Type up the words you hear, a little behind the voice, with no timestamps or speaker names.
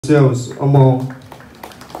Sales, Omo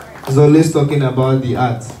is always talking about the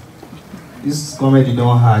art. This comedy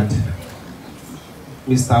don't hard.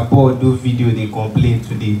 Mr. Paul do video, they complain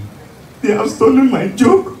today. They have stolen my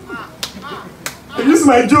joke. They use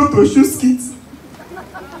my joke to shoot skits.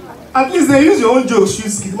 At least they use your own joke shoot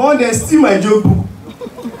skits. More than steal my joke book.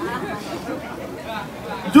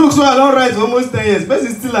 Jokes so I don't write for almost 10 years. Best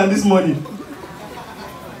is still on this money.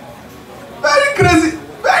 Very crazy.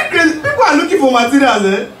 Very crazy. People are looking for materials,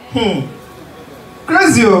 eh?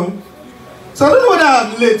 Crazy, oh. So I don't know whether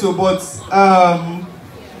I'm late, but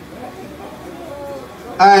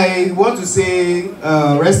I want to say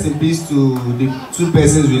rest in peace to the 2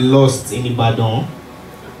 persons we lost in Ibadan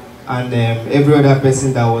and every other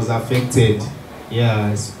person that was affected.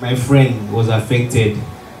 Yes, my friend was affected.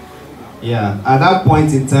 Yeah, at that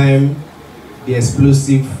point in time, the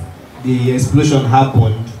explosion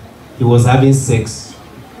happened. He was having sex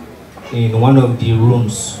in one of the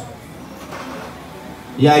rooms.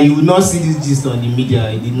 Yeah, you will not see this gist on the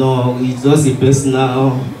media. You know, it's just a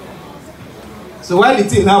personal. So while the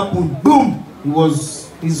thing happened, boom,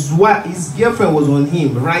 his girlfriend was on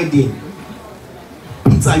him riding.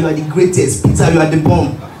 Peter, you are the greatest. Peter, you are the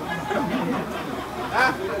bomb. You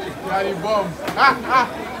are the bomb.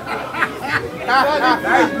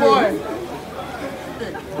 Nice boy.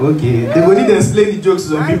 Okay, they will need to explain the jokes to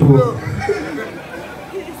some people.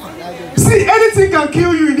 See, anything can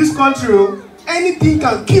kill you in this country. Anything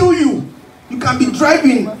can kill you. You can be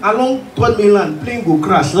driving along 3rd mainland, plane go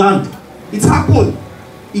crash, land. It happened.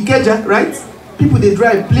 Ikeja, right? People they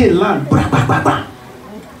drive, plane, land. Bah, bah, bah, bah.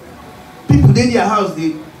 People in their house,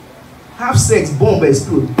 they have sex, bomb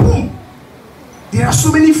explode. Boom. There are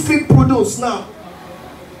so many fake products now.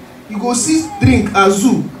 You go see drink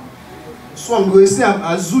Azu. Some go say I'm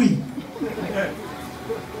Azui.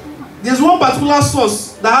 There's one particular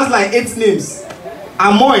sauce that has like 8 names.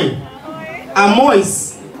 Amoy,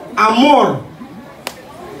 Amois, Amor.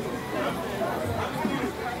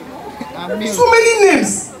 So many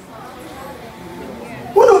names.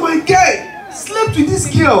 One of my guys slept with this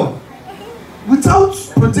girl without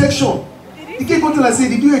protection. The guy got to like say,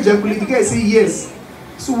 did you ejaculate? The guy say yes.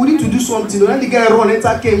 So we need to do something. When the guy run,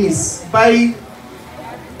 enter chemist, buy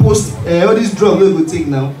post all these drugs we go take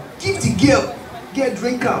now. Give the girl, get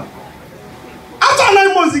drink am. After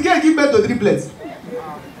 9 months, the guy give birth to triplets.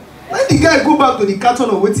 When the guy go back to the carton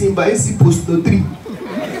of waiting by AC post to 3.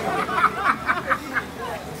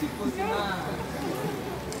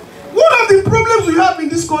 One of the problems we have in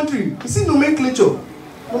this country, you see nomenclature.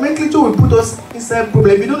 Nomenclature will put us inside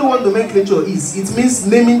problem. If you don't know what nomenclature is, it means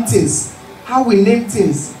naming things. How we name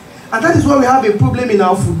things. And that is why we have a problem in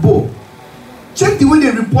our football. Check the way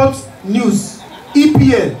they report news.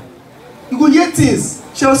 EPL. You go hear things.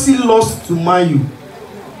 Chelsea lost to Man U.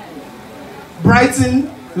 Brighton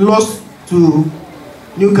lost to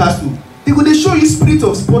Newcastle. They show you spirit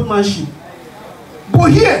of sportsmanship.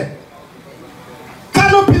 But here,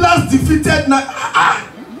 Kano Pillars defeated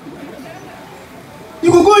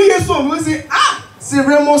You go hear some who say, say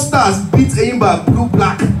Remo Stars beat Eimba Blue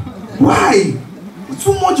Black. Why?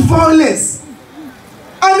 Too much violence.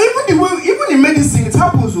 And even in medicine, it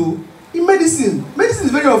happens. Oh, in medicine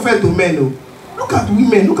is very unfair to men. Oh. Look at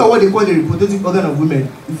women. Look at what they call the reproductive organ of women.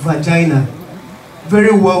 Vagina.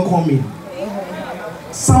 Very welcoming.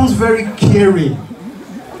 Sounds very caring.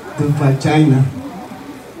 The vagina.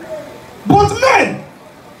 But men,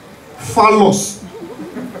 phallus.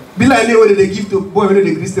 Be like what they give to boy when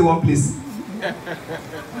they stay one place.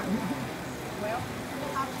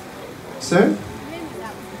 Sir?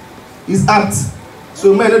 It's apt.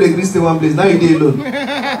 So men know they stay one place. Now you stay alone.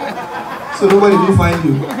 So nobody will find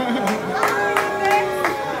you.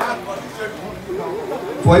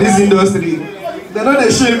 For this industry, they're not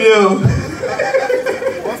a shame you.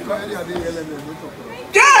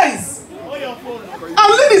 Guys!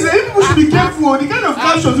 I'm ladies, people should be careful. The kind of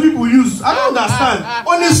captions people use, I don't understand.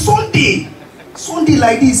 On a Sunday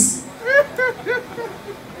like this,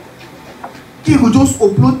 people just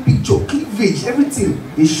upload picture, cleavage, everything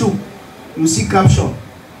they show. You see caption,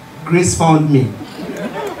 Grace found me.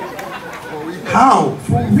 How?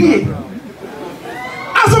 For where?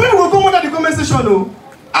 And some people will come under the comment section though.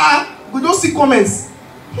 We don't see comments.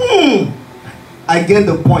 I get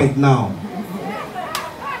the point now.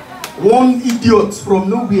 One idiot from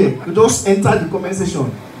nowhere could just enter the comment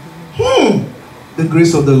section. The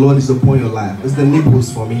grace of the Lord is upon your life. It's the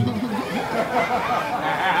nipples for me. And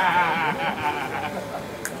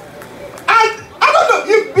I don't know,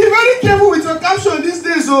 you be very careful with your caption these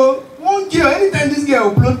days. So one girl, anytime this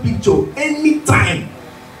girl upload picture, anytime,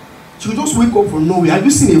 she will just wake up from nowhere. Have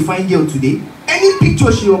you seen a fine girl today? Any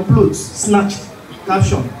picture she uploads, snatched.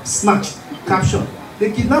 caption, snatched, caption.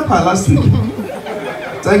 They kidnapped her last week.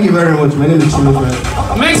 Thank you very much. My name is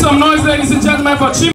Chimefrancis. Make some noise, ladies and gentlemen, for Chimefrancis.